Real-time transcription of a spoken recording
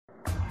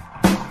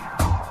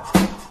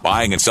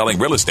Buying and selling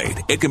real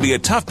estate, it can be a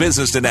tough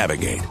business to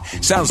navigate.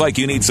 Sounds like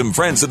you need some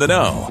friends in the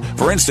know.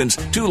 For instance,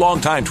 two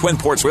longtime Twin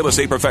Ports real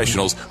estate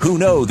professionals who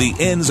know the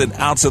ins and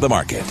outs of the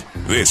market.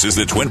 This is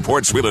the Twin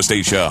Ports Real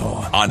Estate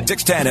Show on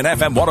 610 and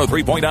FM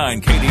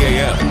 103.9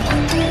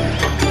 KDAL.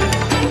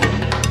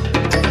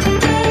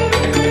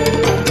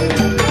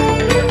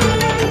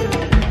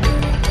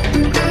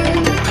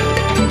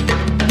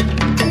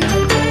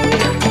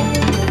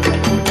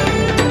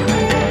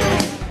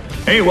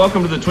 Hey,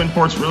 welcome to the Twin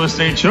Ports Real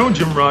Estate Show.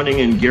 Jim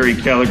Ronning and Gary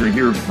Gallagher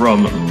here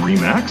from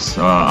RE/MAX.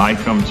 I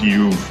come to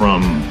you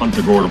from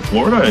Punta Gorda,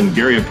 Florida, and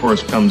Gary, of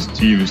course, comes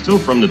to you still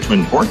from the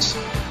Twin Ports.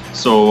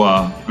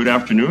 So good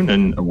afternoon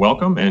and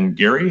welcome. And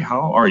Gary,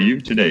 how are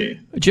you today?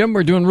 Jim,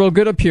 we're doing real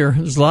good up here.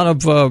 There's a lot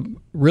of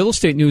real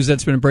estate news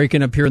that's been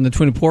breaking up here in the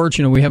Twin Ports.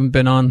 You know, we haven't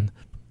been on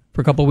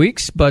for a couple of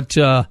weeks, but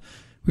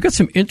we got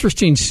some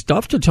interesting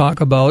stuff to talk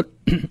about.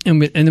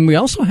 And then we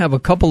also have a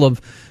couple of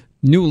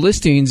new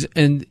listings,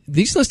 and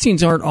these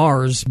listings aren't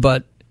ours,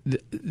 but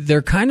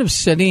they're kind of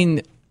setting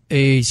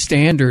a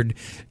standard,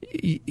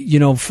 you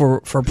know,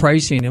 for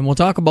pricing. And we'll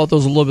talk about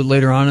those a little bit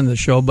later on in the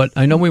show, but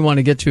I know we want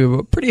to get to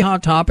a pretty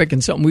hot topic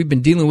and something we've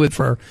been dealing with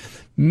for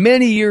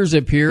many years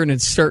up here, and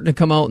it's starting to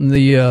come out in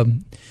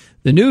the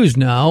news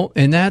now,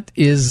 and that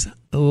is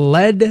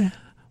lead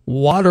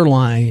water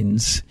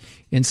lines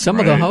in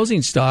some of the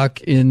housing stock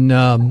in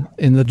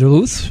the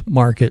Duluth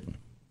market.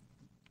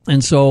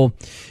 And so,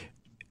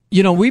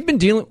 you know, we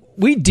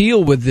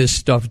deal with this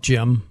stuff,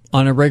 Jim,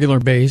 on a regular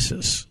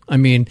basis. I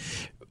mean,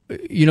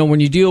 you know, when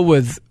you deal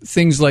with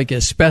things like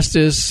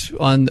asbestos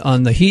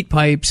on the heat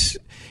pipes,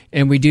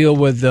 and we deal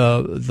with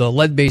the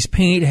lead-based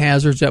paint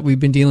hazards that we've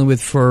been dealing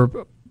with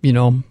for, you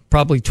know,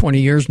 probably 20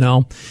 years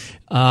now.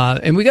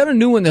 And we got a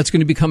new one that's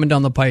going to be coming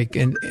down the pike,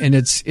 and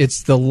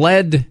it's the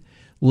lead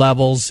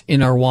levels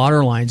in our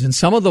water lines. And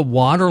some of the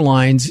water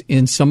lines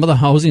in some of the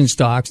housing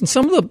stocks, and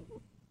some of the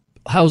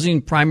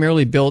housing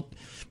primarily built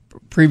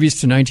previous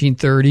to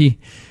 1930,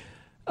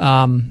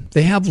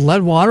 they have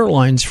lead water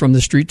lines from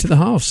the street to the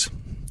house.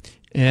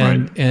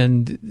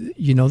 And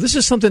you know, this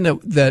is something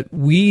that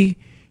we,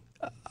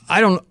 I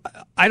don't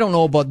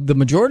know about the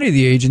majority of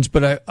the agents,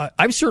 but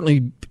I've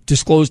certainly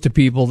disclosed to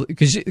people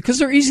because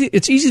they're easy.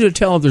 It's easy to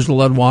tell if there's a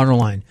lead water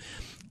line.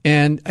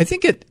 And I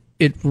think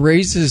it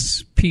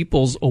raises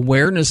people's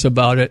awareness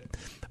about it.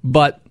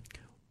 But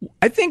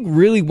I think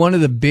really one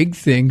of the big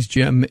things,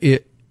 Jim,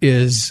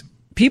 is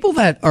people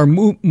that are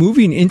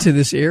moving into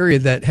this area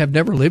that have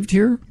never lived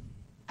here.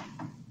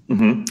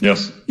 Mm-hmm.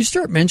 Yes. You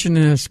start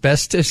mentioning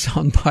asbestos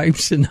on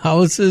pipes and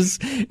houses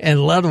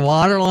and lead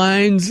water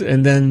lines,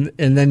 and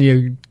then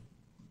you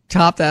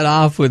top that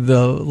off with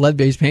the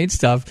lead-based paint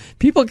stuff.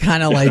 People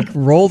kind of like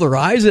roll their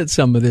eyes at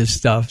some of this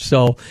stuff.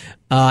 So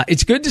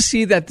it's good to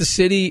see that the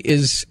city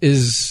is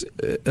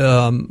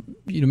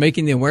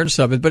making the awareness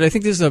of it. But I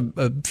think this is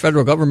a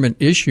federal government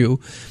issue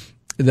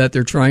that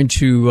they're trying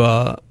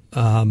to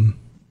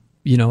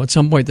at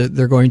some point that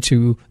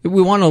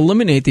we want to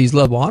eliminate these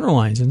lead water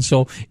lines. And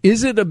so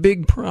is it a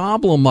big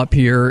problem up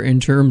here in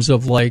terms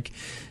of like,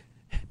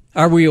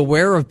 are we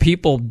aware of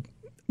people,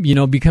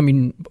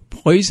 becoming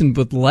poisoned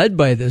with lead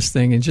by this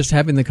thing, and just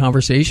having the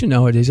conversation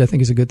nowadays, I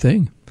think is a good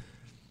thing.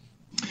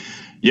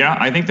 Yeah,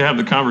 I think to have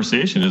the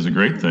conversation is a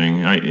great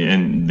thing.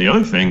 And the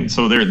other thing,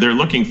 so they're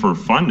looking for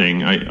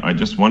funding. I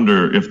just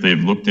wonder if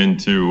they've looked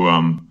into,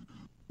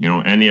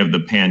 any of the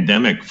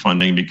pandemic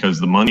funding, because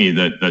the money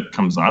that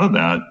comes out of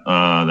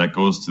that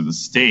goes to the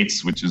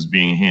states, which is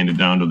being handed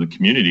down to the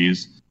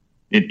communities.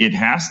 It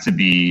has to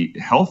be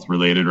health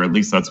related, or at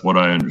least that's what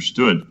I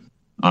understood.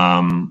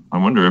 I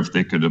wonder if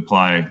they could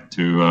apply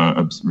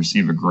to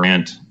receive a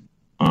grant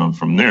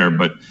from there.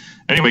 But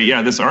anyway,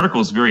 yeah, this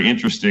article is very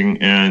interesting.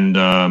 And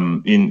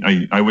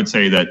I would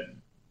say that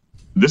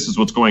this is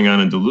what's going on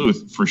in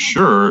Duluth. For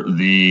sure,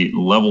 the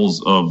levels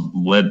of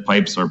lead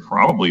pipes are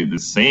probably the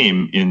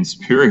same in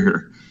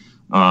Superior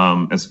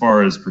as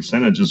far as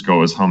percentages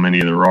go, as how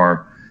many there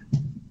are.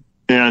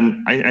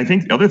 And I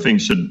think the other thing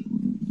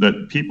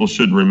that people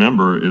should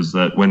remember is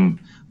that when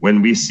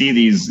we see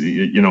these,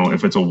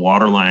 if it's a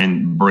water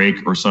line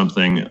break or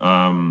something,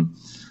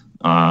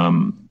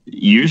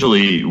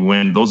 usually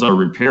when those are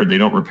repaired, they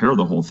don't repair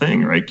the whole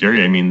thing, right,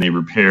 Gary? I mean, they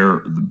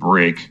repair the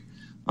break.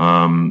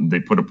 They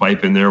put a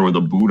pipe in there with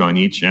a boot on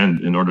each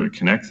end in order to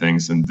connect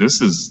things. And this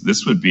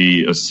would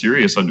be a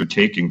serious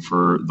undertaking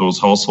for those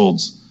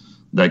households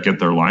that get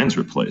their lines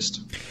replaced.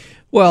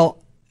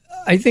 Well,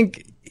 I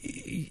think,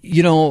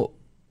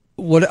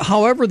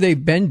 however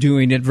they've been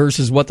doing it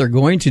versus what they're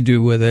going to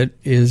do with it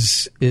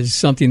is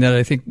something that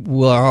I think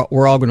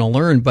we're all going to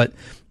learn. But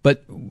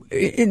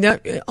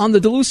on the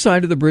Duluth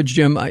side of the bridge,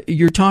 Jim,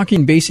 you're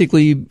talking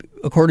basically,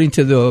 according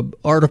to the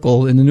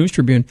article in the News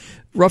Tribune,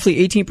 roughly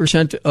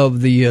 18%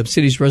 of the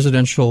city's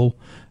residential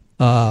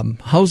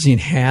housing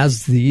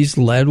has these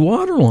lead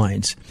water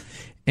lines.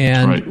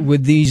 And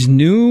with these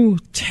new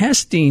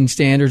testing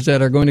standards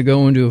that are going to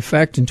go into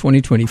effect in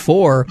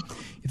 2024,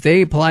 if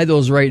they apply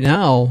those right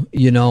now,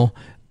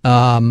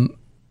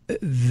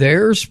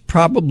 there's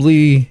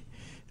probably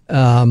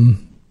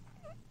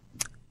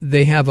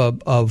they have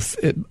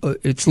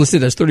it's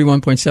listed as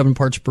 31.7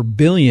 parts per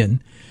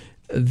billion.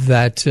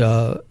 That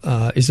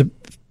is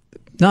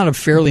not a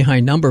fairly high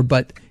number,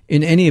 but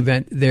in any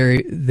event,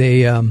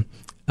 we're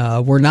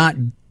not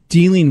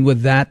dealing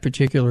with that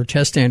particular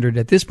test standard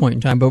at this point in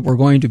time, but we're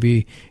going to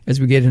be as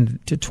we get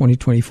into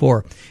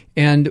 2024.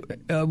 And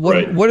what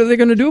are they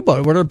going to do about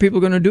it? What are people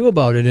going to do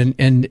about it?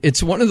 And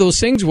it's one of those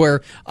things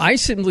where I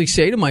simply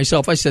say to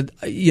myself, I said,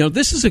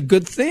 this is a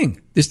good thing.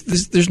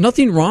 There's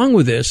nothing wrong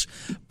with this,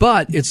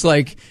 but it's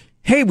like,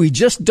 hey, we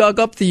just dug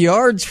up the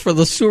yards for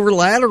the sewer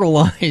lateral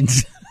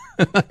lines.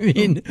 I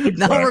mean, exactly.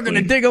 Now we're going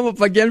to dig them up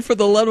again for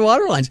the lead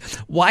water lines.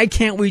 Why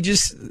can't we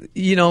just,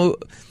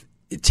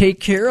 take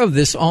care of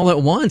this all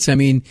at once? I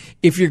mean,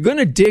 if you're going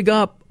to dig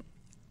up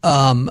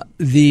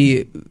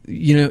the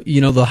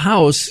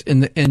house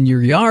and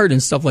your yard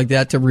and stuff like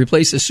that to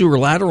replace a sewer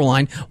lateral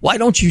line, why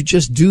don't you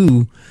just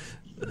do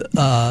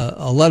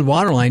a lead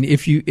water line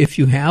if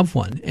you have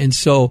one? And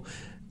so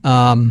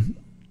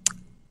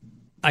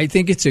I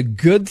think it's a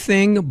good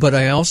thing, but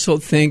I also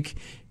think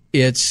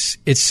it's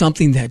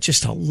something that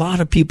just a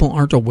lot of people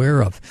aren't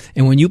aware of.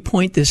 And when you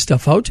point this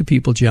stuff out to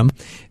people, Jim,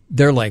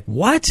 they're like,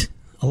 what?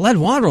 A lead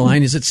water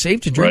line? Is it safe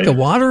to drink the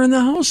water in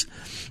the house?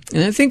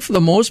 And I think for the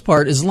most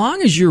part, as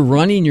long as you're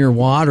running your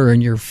water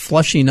and you're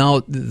flushing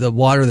out the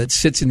water that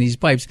sits in these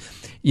pipes,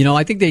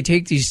 I think they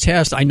take these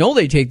tests. I know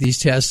they take these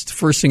tests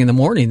first thing in the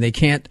morning.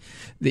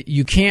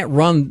 You can't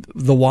run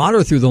the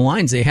water through the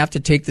lines. They have to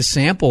take the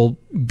sample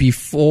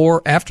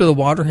after the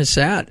water has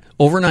sat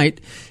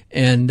overnight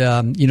and,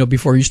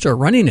 before you start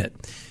running it.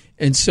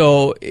 And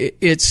so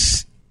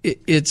it's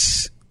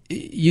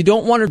you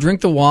don't want to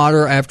drink the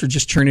water after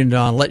just turning it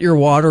on. Let your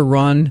water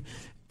run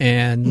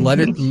and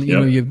let it,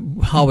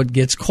 how it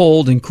gets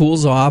cold and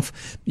cools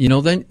off,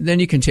 then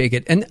you can take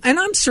it. And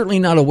I'm certainly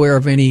not aware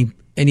of any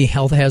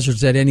health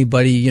hazards that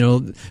anybody,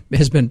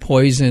 has been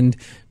poisoned,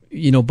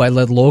 by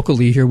lead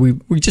locally here.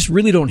 We just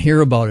really don't hear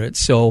about it.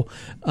 So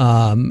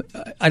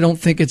I don't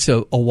think it's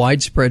a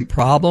widespread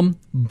problem,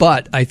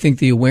 but I think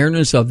the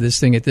awareness of this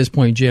thing at this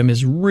point, Jim,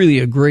 is really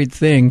a great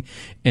thing.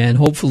 And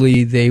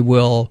hopefully they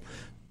will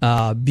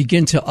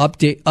begin to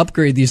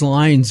upgrade these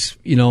lines,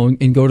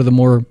 and go to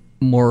the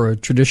more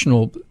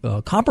traditional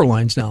copper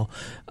lines now.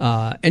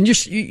 And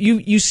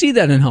you see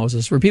that in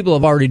houses where people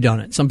have already done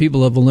it. Some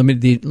people have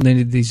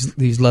eliminated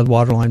these lead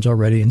water lines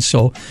already. And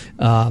so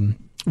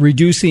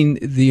reducing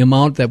the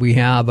amount that we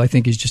have, I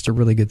think, is just a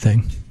really good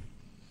thing.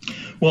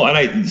 Well,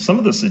 and some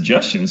of the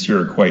suggestions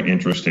here are quite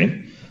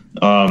interesting.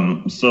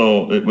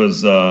 So it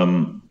was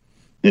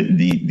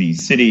the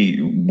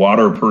city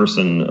water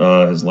person,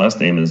 his last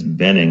name is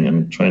Benning.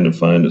 I'm trying to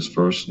find his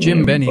first name.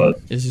 Jim Benning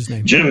is his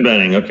name. Jim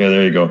Benning. Okay,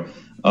 there you go.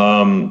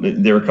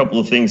 There are a couple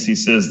of things he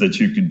says that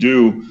you could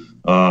do.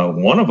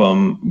 One of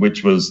them,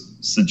 which was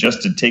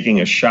suggested taking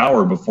a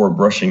shower before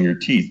brushing your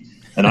teeth.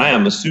 And I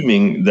am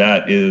assuming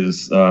that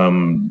is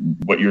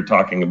what you're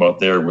talking about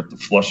there with the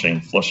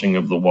flushing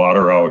of the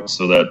water out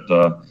so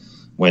that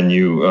when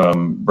you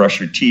brush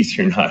your teeth,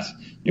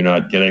 you're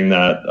not getting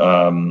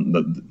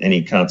that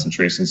any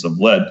concentrations of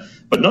lead.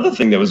 But another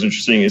thing that was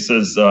interesting, it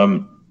says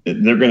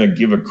they're going to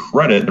give a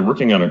credit. They're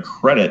working on a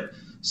credit.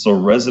 So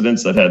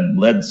residents that had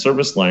lead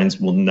service lines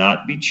will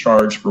not be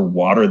charged for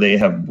water they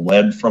have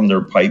bled from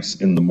their pipes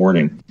in the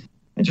morning.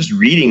 And just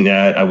reading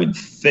that, I would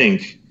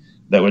think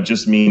that would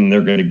just mean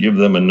they're going to give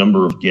them a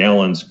number of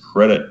gallons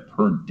credit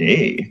per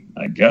day,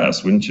 I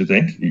guess. Wouldn't you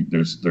think?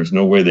 There's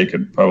no way they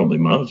could probably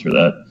monitor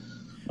that.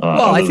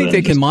 Well, I think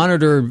they can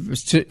monitor.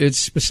 It's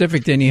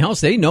specific to any house.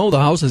 They know the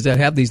houses that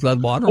have these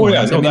lead water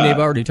lines. They've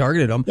already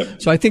targeted them.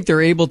 Yep. So I think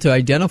they're able to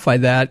identify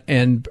that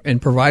and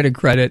provide a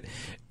credit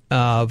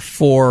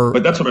for.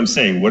 But that's what I'm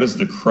saying. What is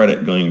the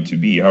credit going to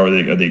be? How are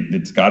they?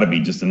 It's got to be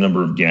just a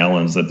number of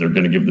gallons that they're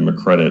going to give them a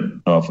credit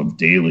off of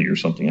daily or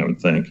something, I would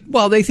think.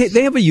 Well, they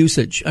have a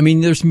usage. I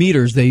mean, there's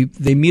meters. They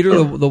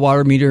meter the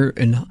water meter,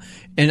 and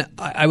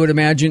I would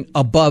imagine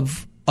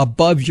above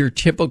your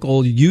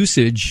typical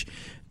usage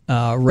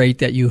rate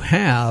that you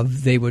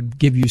have, they would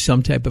give you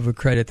some type of a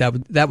credit.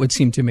 That would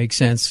seem to make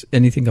sense.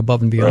 Anything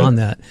above and beyond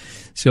that.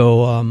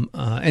 So,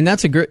 and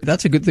that's a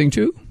good thing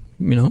too.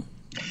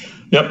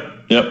 Yep.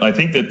 I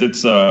think that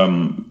it's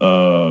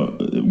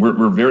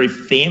we're very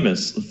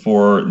famous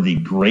for the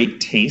great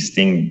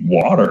tasting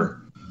water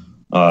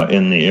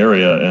in the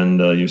area, and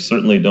you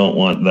certainly don't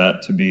want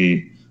that to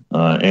be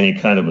any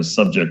kind of a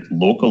subject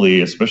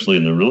locally, especially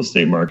in the real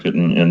estate market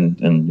and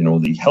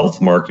the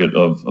health market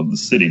of the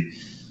city.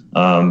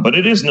 But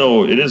it is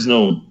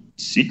no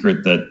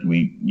secret that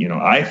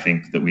I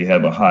think that we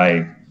have a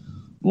high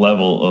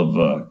level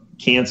of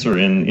cancer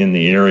in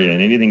the area,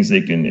 and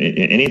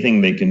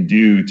anything they can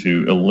do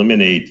to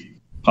eliminate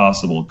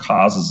possible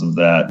causes of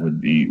that would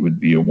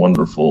be a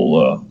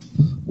wonderful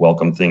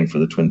welcome thing for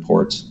the Twin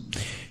Ports.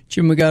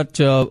 Jim, we got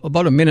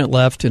about a minute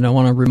left, and I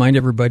want to remind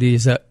everybody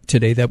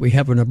today that we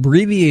have an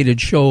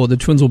abbreviated show. The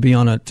Twins will be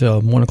on at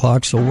 1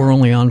 o'clock, so we're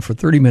only on for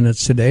 30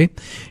 minutes today.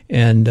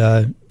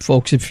 And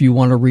folks, if you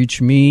want to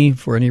reach me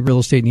for any real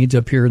estate needs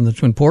up here in the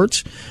Twin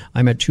Ports,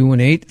 I'm at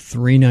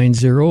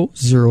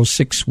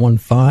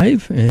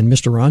 218-390-0615. And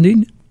Mr.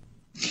 Rondine?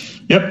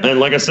 Yep, and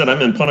like I said,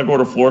 I'm in Punta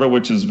Gorda, Florida,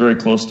 which is very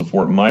close to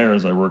Fort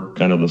Myers. I work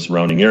kind of the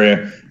surrounding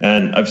area,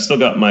 and I've still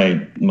got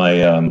my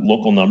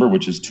local number,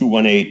 which is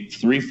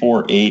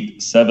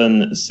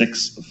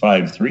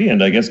 218-348-7653.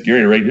 And I guess,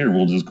 Gary, right here,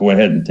 we'll just go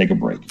ahead and take a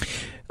break.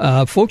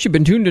 Folks, you've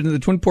been tuned into the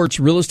Twin Ports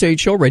Real Estate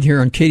Show right here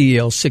on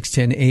KDAL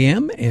 610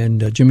 AM,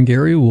 and Jim and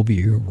Gary will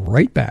be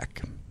right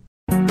back.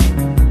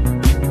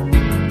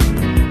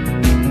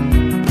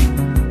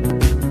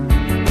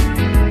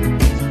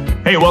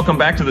 Hey, welcome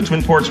back to the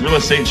Twin Ports Real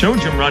Estate Show.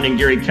 Jim Rondine and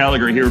Gary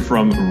Gallagher here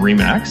from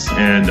RE/MAX.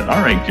 And all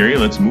right, Gary,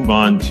 let's move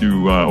on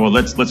to,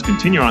 let's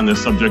continue on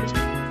this subject,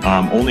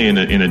 only in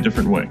a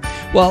different way.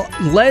 Well,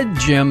 lead,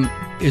 Jim,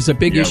 is a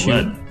big issue.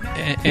 Lead.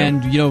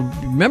 And,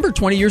 remember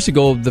 20 years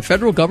ago, the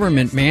federal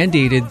government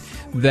mandated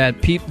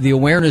that the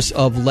awareness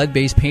of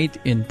lead-based paint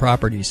in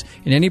properties.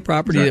 And any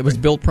property that was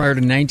built prior to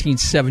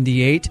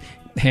 1978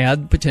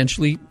 had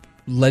potentially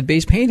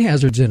lead-based paint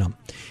hazards in them.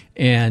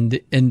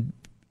 And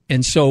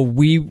so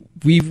we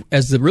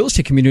as the real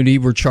estate community,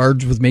 were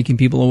charged with making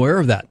people aware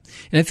of that.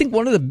 And I think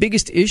one of the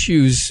biggest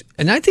issues,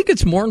 and I think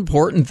it's more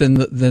important than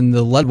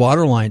the lead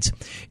water lines,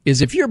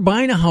 is if you're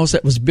buying a house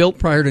that was built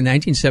prior to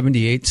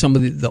 1978, some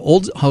of the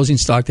old housing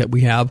stock that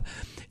we have,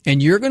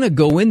 and you're going to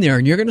go in there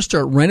and you're going to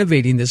start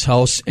renovating this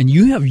house, and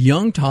you have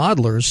young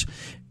toddlers,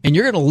 and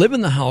you're going to live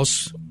in the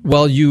house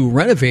while you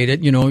renovate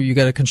it, you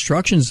got a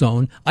construction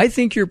zone, I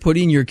think you're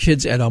putting your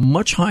kids at a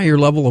much higher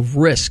level of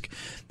risk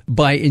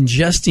by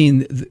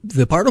ingesting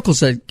the particles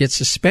that get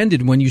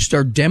suspended when you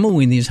start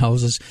demoing these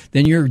houses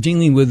than you're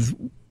dealing with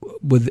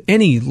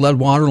any lead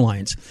water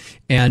lines.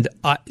 And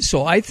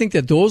so I think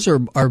that those are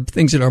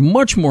things that are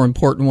much more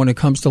important when it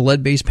comes to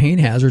lead-based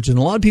paint hazards. And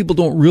a lot of people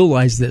don't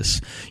realize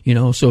this,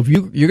 So if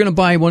you're going to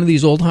buy one of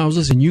these old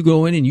houses and you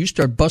go in and you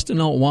start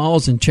busting out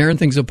walls and tearing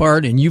things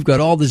apart, and you've got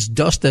all this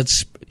dust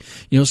that's,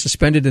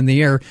 suspended in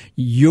the air,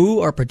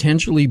 you are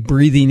potentially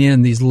breathing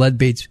in these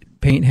lead-based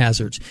paint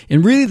hazards.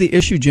 And really the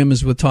issue, Jim,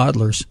 is with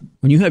toddlers.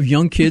 When you have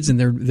young kids and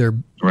their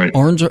right.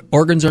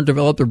 organs aren't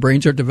developed, their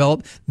brains aren't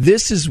developed,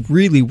 this is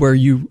really where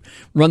you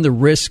run the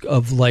risk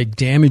of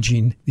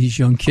damaging these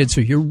young kids.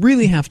 So you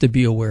really have to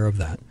be aware of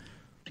that.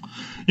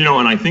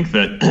 And I think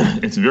that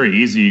it's very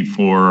easy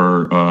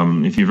for,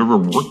 if you've ever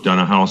worked on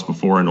a house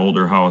before, an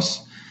older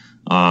house,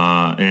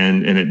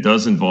 and it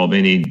does involve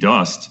any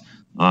dust,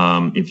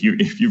 if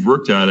you've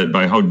worked at it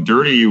by how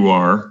dirty you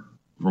are,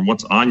 from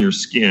what's on your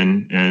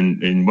skin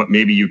and what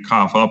maybe you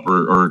cough up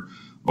or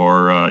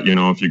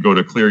if you go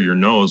to clear your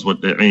nose,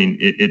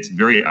 it's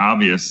very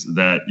obvious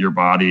that your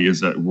body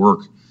is at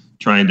work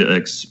trying to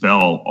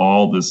expel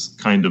all this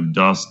kind of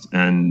dust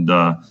and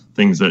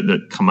things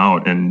that come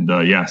out. And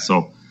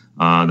so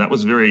that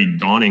was very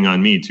daunting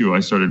on me too. I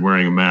started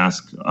wearing a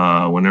mask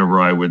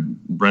whenever I would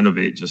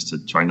renovate, just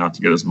to try not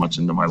to get as much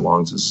into my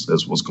lungs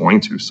as was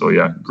going to. So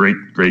yeah, great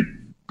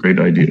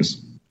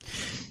ideas.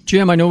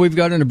 Jim, I know we've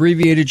got an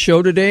abbreviated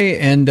show today,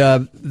 and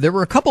there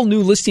were a couple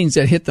new listings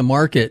that hit the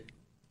market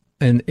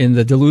in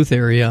the Duluth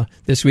area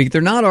this week.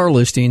 They're not our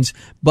listings,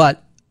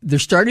 but they're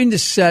starting to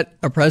set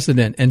a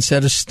precedent and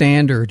set a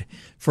standard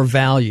for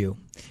value.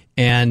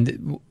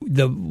 And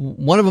the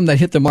one of them that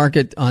hit the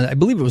market on, I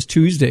believe it was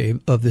Tuesday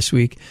of this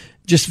week,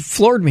 just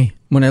floored me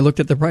when I looked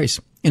at the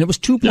price. And it was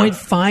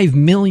 $2.5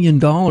 million,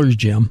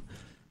 Jim.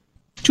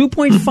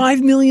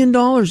 $2.5 million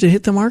to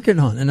hit the market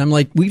on. And I'm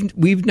like,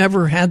 we've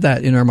never had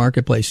that in our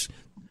marketplace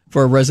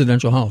for a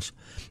residential house.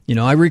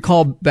 I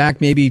recall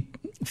back maybe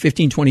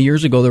 15, 20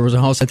 years ago, there was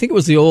a house, I think it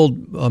was the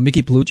old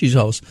Mickey Pellucci's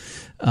house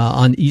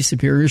on East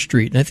Superior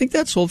Street. And I think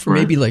that sold for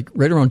maybe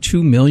right around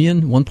 $2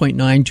 million, 1.9,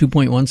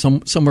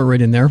 2.1, somewhere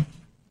right in there.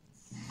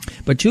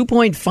 But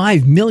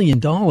 $2.5 million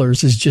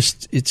is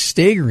it's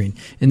staggering.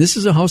 And this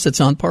is a house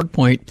that's on Park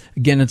Point.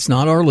 Again, it's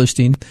not our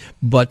listing,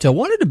 but I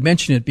wanted to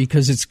mention it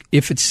because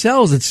if it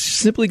sells, it's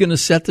simply going to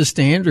set the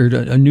standard,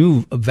 a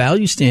new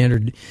value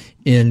standard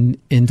in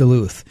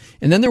Duluth.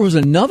 And then there was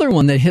another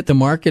one that hit the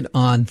market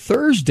on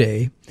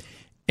Thursday,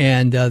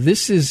 and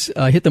this is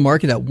hit the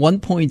market at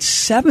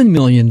 $1.7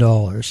 million.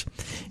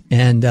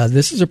 And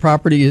this is a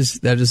property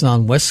that is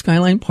on West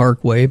Skyline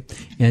Parkway.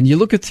 And you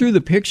look through the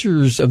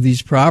pictures of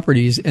these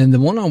properties, and the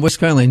one on West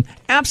Skyline,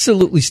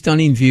 absolutely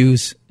stunning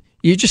views.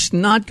 You're just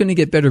not going to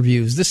get better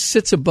views. This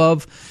sits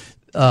above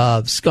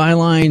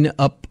Skyline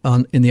up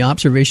in the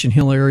Observation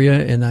Hill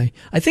area. And I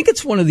think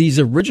it's one of these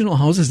original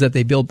houses that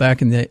they built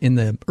back in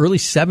the early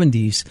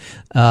 70s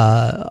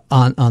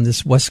on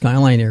this West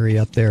Skyline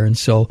area up there. And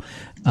so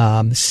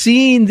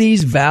seeing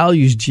these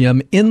values,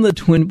 Jim, in the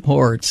Twin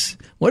Ports,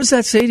 what does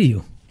that say to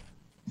you?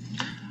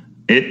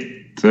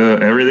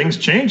 Everything's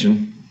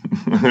changing.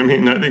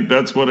 I think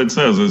that's what it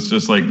says. It's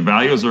just like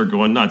values are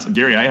going nuts.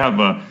 Gary, I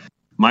have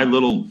my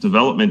little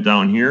development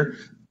down here.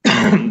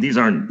 these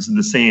aren't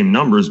the same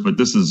numbers, but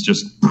this is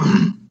just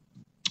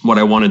what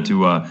I wanted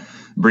to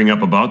bring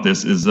up about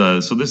this is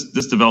so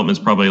this development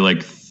is probably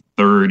like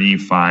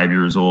 35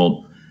 years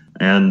old,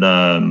 and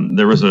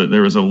there was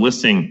a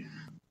listing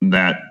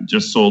that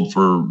just sold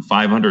for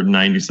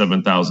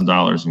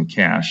 $597,000 in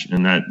cash,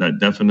 and that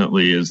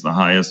definitely is the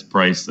highest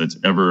price that's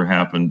ever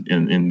happened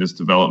in this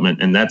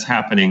development, and that's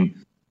happening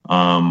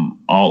all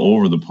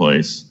over the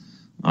place.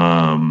 So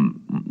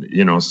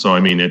I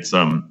mean it's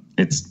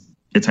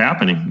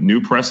happening.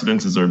 New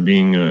precedences are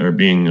being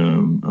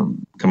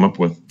come up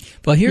with.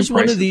 Well, here's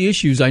one of the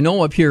issues I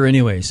know up here.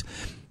 Anyways,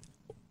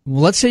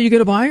 let's say you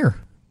get a buyer.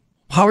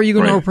 How are you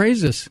going to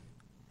appraise this?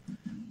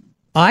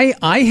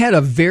 I had a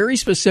very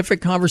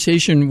specific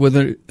conversation with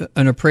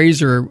an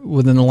appraiser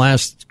within the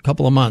last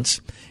couple of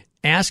months,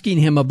 asking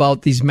him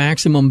about these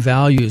maximum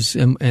values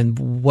and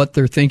what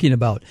they're thinking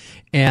about.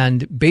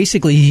 And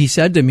basically he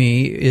said to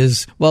me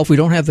is, well, if we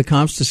don't have the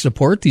comps to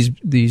support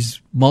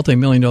these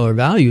multi-million-dollar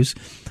values,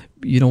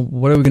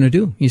 what are we going to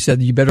do? He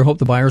said, you better hope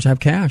the buyers have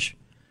cash.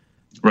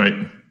 Right.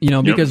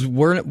 Because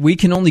we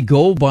can only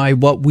go by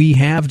what we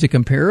have to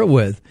compare it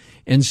with.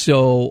 And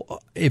so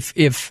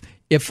if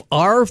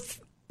our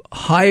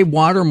high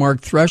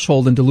watermark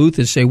threshold in Duluth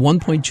is, say,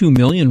 $1.2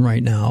 million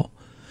right now,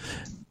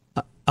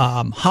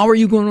 how are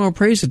you going to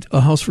appraise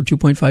a house for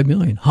 $2.5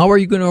 million? How are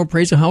you going to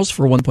appraise a house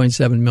for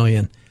 $1.7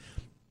 million?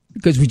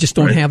 Because we just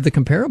don't have the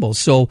comparables.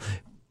 So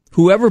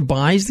whoever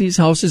buys these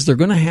houses, they're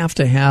going to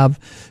have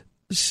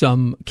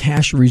some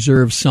cash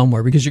reserve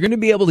somewhere, because you're going to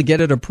be able to get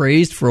it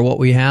appraised for what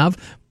we have,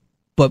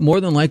 but more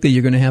than likely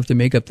you're going to have to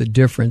make up the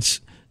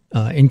difference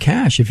in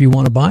cash if you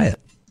want to buy it.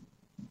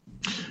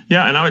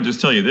 Yeah, and I would just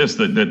tell you this,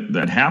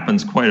 that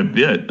happens quite a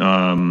bit,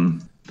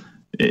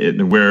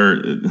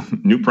 where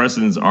new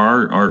precedents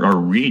are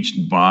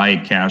reached by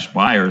cash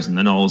buyers, and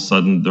then all of a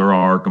sudden there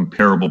are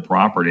comparable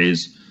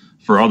properties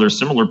for other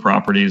similar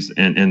properties,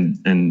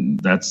 and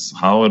that's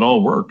how it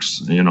all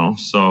works,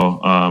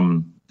 So,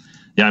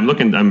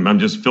 I'm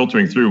just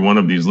filtering through one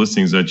of these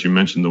listings that you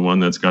mentioned, the one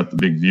that's got the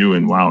big view,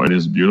 and wow, it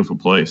is a beautiful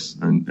place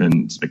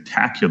and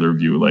spectacular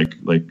view, like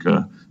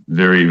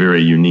very,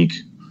 very unique.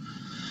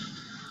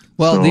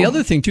 Well, the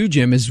other thing too,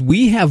 Jim, is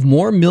we have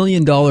more $1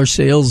 million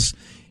sales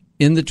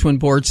in the Twin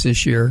Ports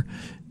this year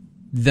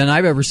than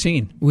I've ever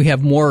seen. We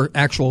have more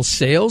actual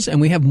sales and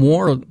we have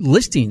more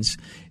listings,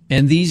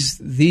 and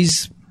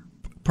these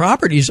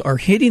properties are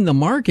hitting the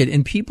market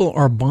and people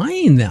are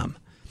buying them.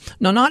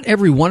 Now, not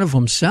every one of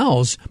them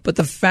sells, but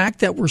the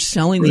fact that we're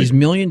selling these $1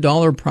 million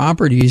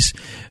properties,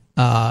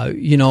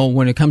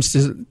 when it comes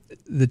to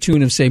the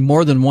tune of, say,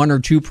 more than one or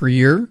two per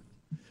year,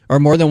 or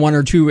more than one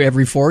or two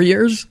every 4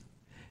 years,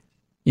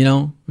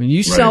 when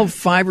you sell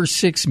 $5 or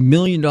 $6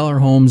 million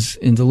homes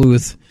in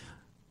Duluth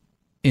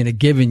in a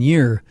given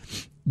year,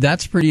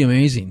 that's pretty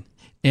amazing.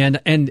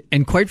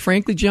 And quite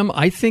frankly, Jim,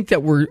 I think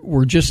that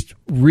we're just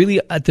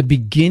really at the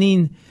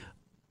beginning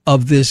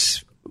of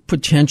this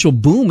potential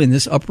boom in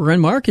this upper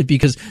end market,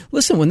 because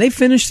listen, when they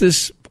finish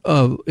this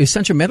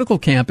Essentia Medical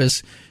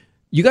Campus,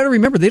 you got to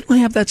remember they don't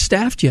have that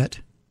staffed yet,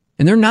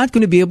 and they're not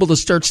going to be able to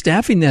start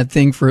staffing that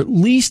thing for at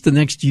least the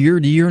next year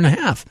to year and a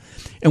half.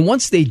 And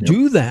once they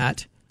do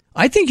that,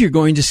 I think you're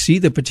going to see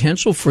the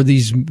potential for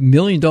these $1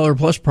 million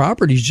plus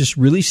properties just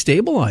really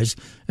stabilize,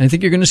 and I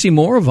think you're going to see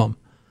more of them.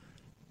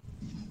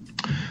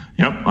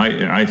 Yep,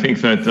 I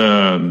think that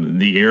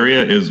the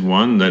area is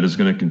one that is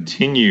going to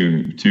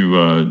continue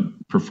to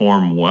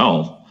perform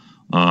well,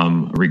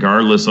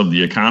 regardless of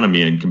the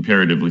economy and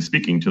comparatively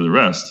speaking to the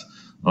rest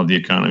of the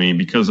economy,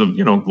 because of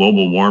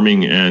global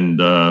warming and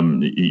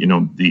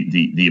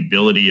the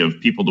ability of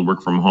people to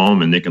work from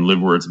home and they can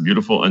live where it's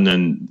beautiful. And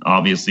then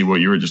obviously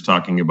what you were just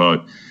talking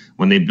about,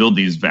 when they build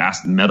these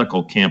vast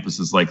medical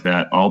campuses like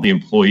that, all the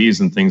employees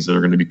and things that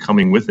are going to be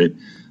coming with it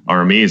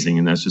are amazing,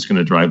 and that's just going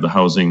to drive the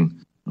housing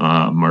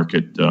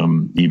market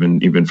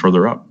even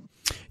further up.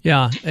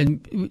 Yeah,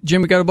 and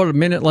Jim, we got about a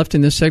minute left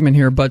in this segment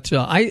here, but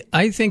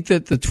I think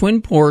that the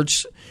Twin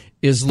Ports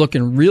is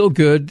looking real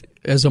good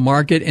as a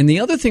market. And the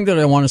other thing that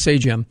I want to say,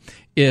 Jim,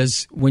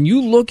 is when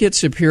you look at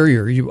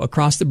Superior,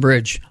 across the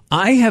bridge,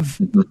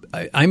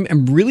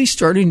 I'm really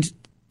starting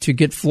to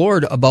get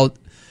floored about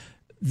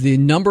the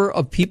number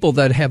of people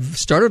that have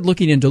started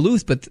looking in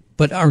Duluth,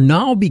 but are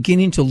now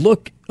beginning to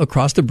look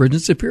across the bridge in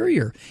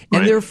Superior,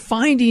 and they're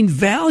finding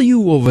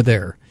value over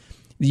there.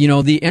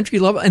 The entry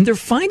level, and they're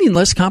finding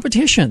less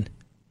competition.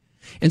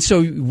 And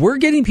so we're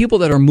getting people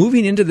that are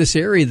moving into this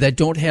area that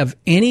don't have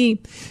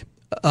any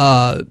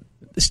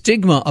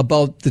stigma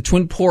about the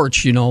Twin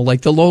Ports,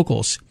 like the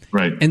locals.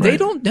 Right. And they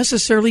don't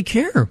necessarily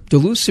care.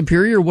 Duluth,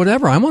 Superior,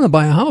 whatever. I want to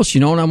buy a house,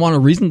 and I want a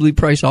reasonably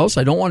priced house.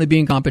 I don't want to be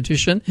in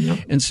competition. Yep.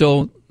 And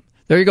so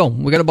there you go.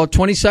 We got about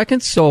 20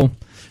 seconds. So,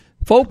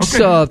 folks,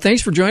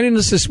 thanks for joining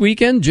us this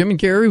weekend. Jim and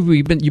Gary,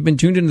 you've been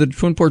tuned into the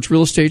Twin Ports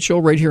Real Estate Show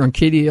right here on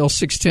KDAL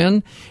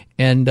 610.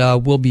 And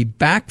we'll be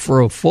back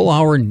for a full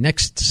hour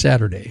next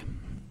Saturday.